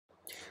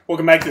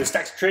Welcome back to the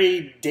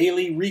StocksToTrade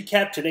Daily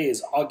Recap. Today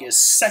is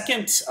August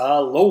 2nd.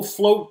 Low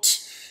float,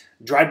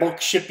 dry bulk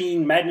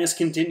shipping madness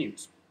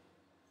continues.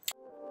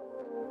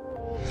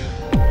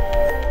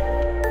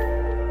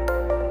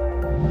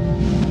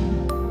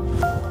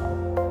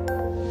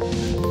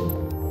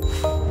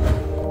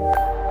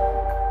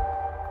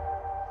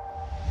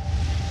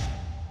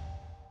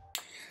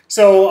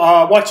 So,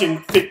 watching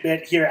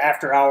Fitbit here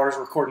after hours,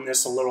 recording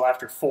this a little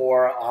after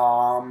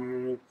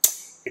 4.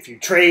 If you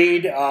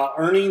trade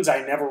earnings,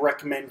 I never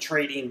recommend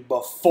trading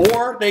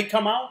before they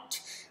come out.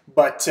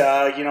 But,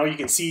 you know, you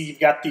can see you've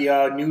got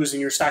the news in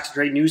your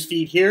StocksToTrade news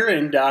feed here.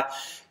 And,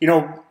 you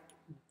know,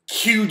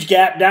 huge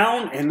gap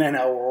down and then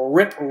a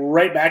rip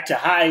right back to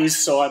highs.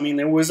 So, I mean,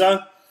 there was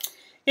a...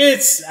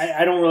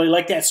 I don't really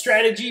like that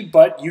strategy,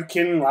 but you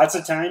can lots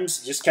of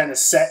times just kind of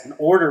set an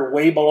order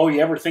way below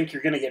you ever think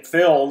you're going to get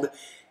filled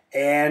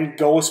and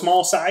go a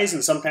small size,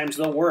 and sometimes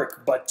they'll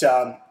work. But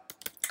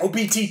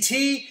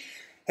OPTT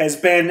has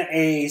been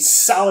a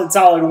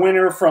solid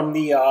winner from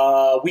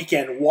the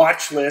weekend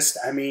watch list.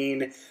 I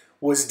mean,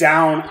 was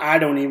down, I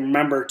don't even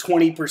remember,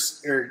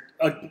 20%, or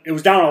it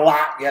was down a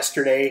lot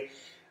yesterday.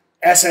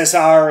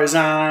 SSR is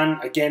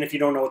on. Again, if you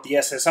don't know what the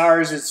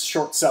SSR is, it's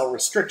short sell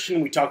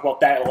restriction. We talk about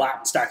that a lot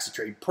in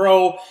StocksToTrade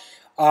Pro.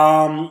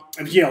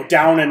 You know,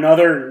 down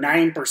another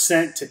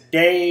 9%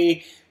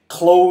 today.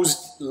 Closed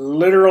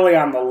literally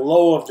on the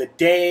low of the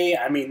day.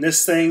 I mean,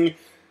 this thing,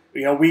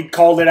 you know, we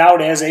called it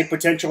out as a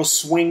potential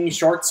swing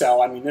short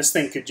sell. I mean, this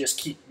thing could just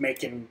keep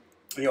making,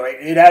 you know,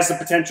 it has the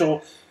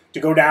potential to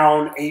go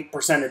down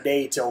 8% a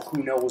day till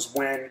who knows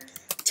when.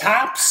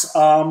 Tops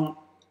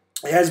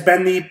has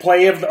been the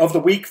play of the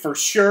week for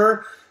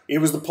sure. It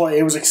was the play.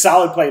 It was a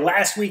solid play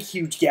last week.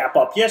 Huge gap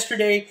up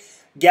yesterday.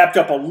 Gapped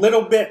up a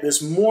little bit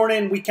this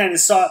morning. We kind of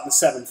saw it in the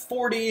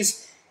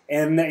 740s.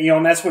 And, you know,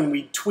 and that's when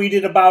we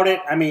tweeted about it.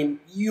 I mean,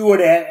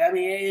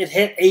 it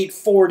hit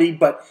 840,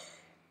 but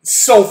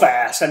so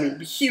fast. I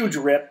mean, huge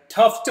rip,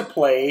 tough to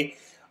play.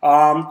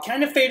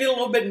 Kind of faded a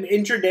little bit in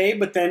intraday,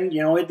 but then,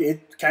 you know,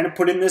 it kind of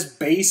put in this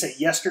base at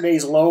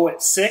yesterday's low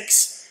at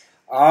 6.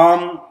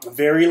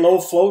 Very low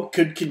float,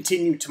 could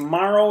continue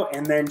tomorrow,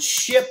 and then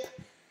ship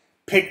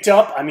picked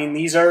up. I mean,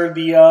 these are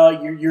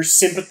the your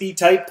sympathy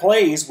type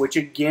plays, which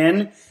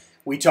again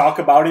we talk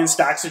about in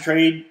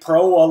StocksToTrade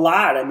Pro a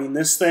lot. I mean,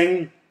 this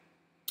thing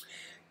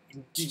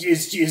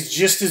is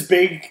just as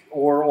big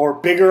or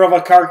bigger of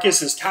a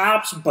carcass as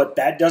tops, but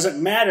that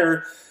doesn't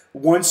matter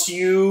once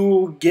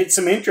you get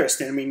some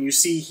interest. I mean, you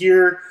see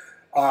here,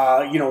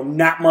 you know,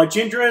 not much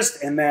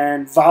interest, and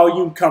then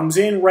volume comes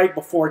in right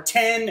before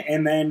 10,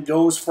 and then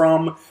goes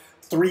from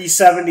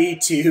 370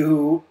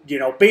 to, you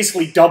know,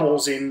 basically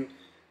doubles in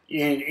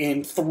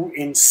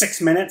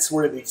 6 minutes.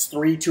 Where these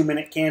 3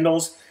 2-minute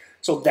candles.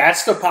 So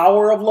that's the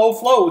power of low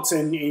floats,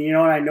 and you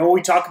know, and I know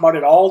we talk about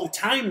it all the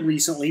time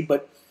recently,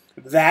 but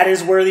that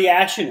is where the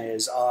action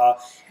is.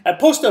 I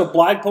posted a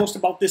blog post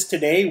about this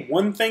today.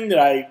 One thing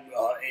that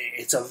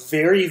it's a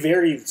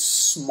very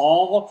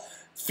small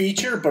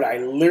feature, but I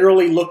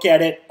literally look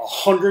at it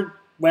 100,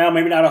 well,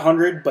 maybe not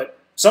 100, but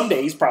some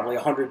days probably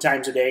 100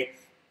 times a day,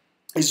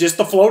 is just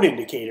the float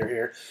indicator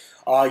here.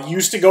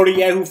 Used to go to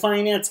Yahoo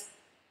Finance,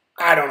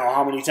 I don't know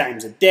how many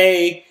times a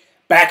day,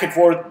 back and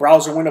forth,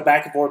 browser window,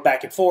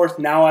 back and forth.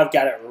 Now I've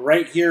got it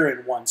right here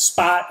in one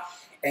spot.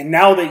 And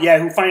now that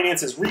Yahoo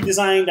Finance is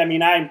redesigned, I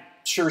mean, I'm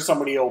sure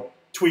somebody will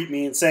tweet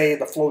me and say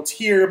the float's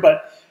here,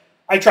 but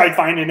I tried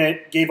finding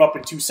it, gave up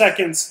in 2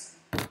 seconds.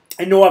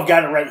 I know I've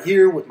got it right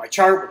here with my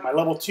chart, with my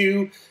level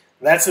 2.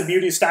 That's the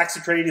beauty of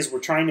StocksToTrade, is we're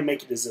trying to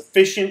make it as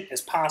efficient as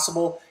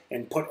possible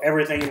and put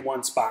everything in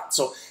one spot.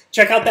 So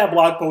check out that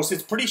blog post.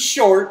 It's pretty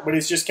short, but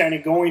it's just kind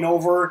of going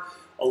over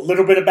a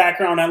little bit of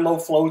background on low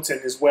floats,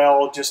 and as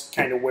well just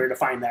kind of where to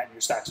find that in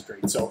your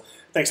StocksToTrade. So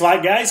thanks a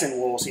lot, guys, and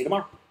we'll see you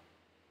tomorrow.